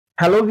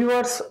Hello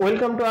viewers,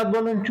 welcome to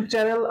Earthbondhon YouTube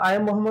channel. I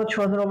am Mohammad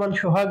Shohad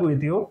Shohag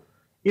with you.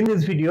 In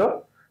this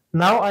video,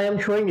 now I am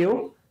showing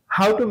you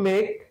how to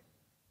make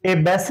a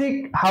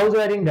basic house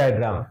wiring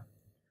diagram.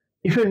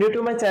 If you are new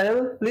to my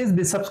channel, please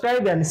be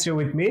subscribed and stay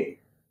with me.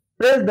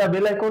 Press the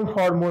bell icon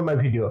for more my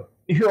video.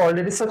 If you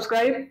already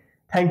subscribed,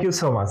 thank you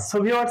so much.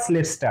 So viewers,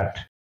 let's start.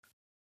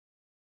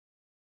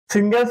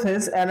 Single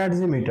phase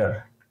energy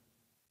meter,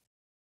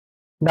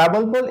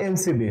 double pole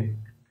MCB,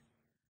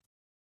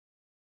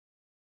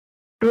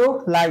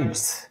 2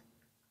 lights,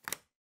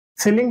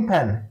 ceiling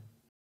fan,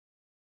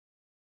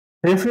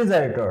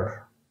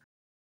 refrigerator,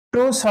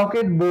 2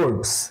 socket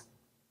boards,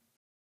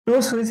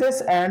 2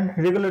 switches and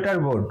regulator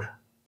board,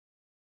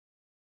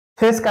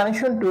 phase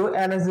connection to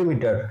energy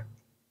meter,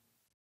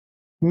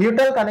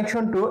 neutral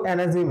connection to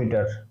energy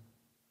meter,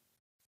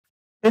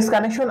 phase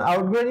connection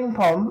outgoing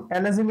from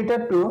energy meter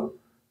to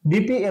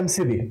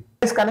DP-MCB,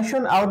 phase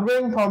connection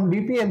outgoing from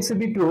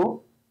DP-MCB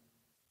to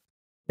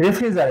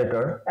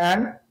refrigerator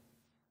and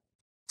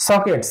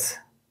sockets,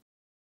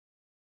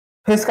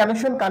 phase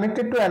connection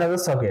connected to another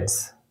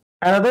sockets,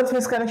 another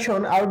phase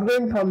connection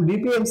outgoing from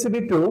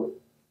DP-MCB to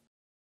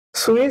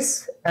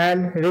switch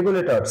and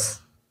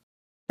regulators,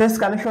 phase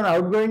connection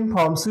outgoing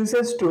from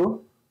switches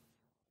to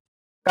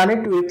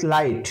connect with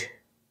light,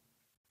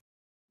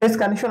 phase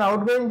connection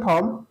outgoing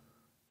from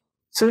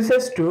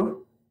switches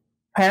to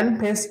fan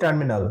phase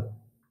terminal,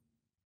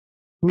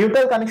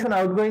 neutral connection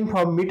outgoing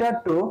from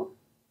meter to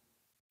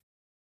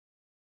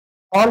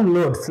all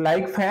loads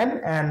like fan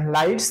and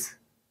lights,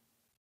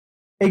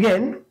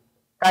 again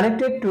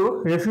connected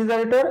to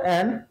refrigerator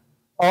and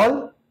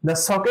all the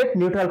socket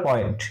neutral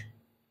point,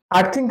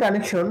 earthing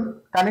connection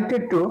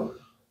connected to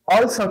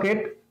all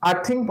socket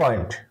earthing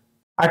point,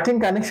 earthing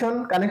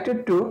connection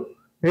connected to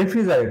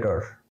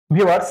refrigerator.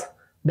 Viewers,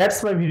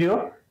 that's my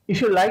video.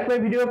 If you like my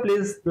video,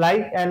 please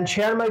like and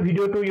share my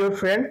video to your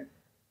friend.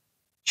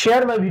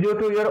 Share my video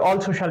to your all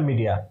social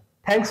media.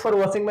 Thanks for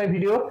watching my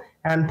video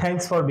and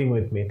thanks for being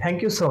with me.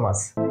 Thank you so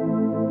much.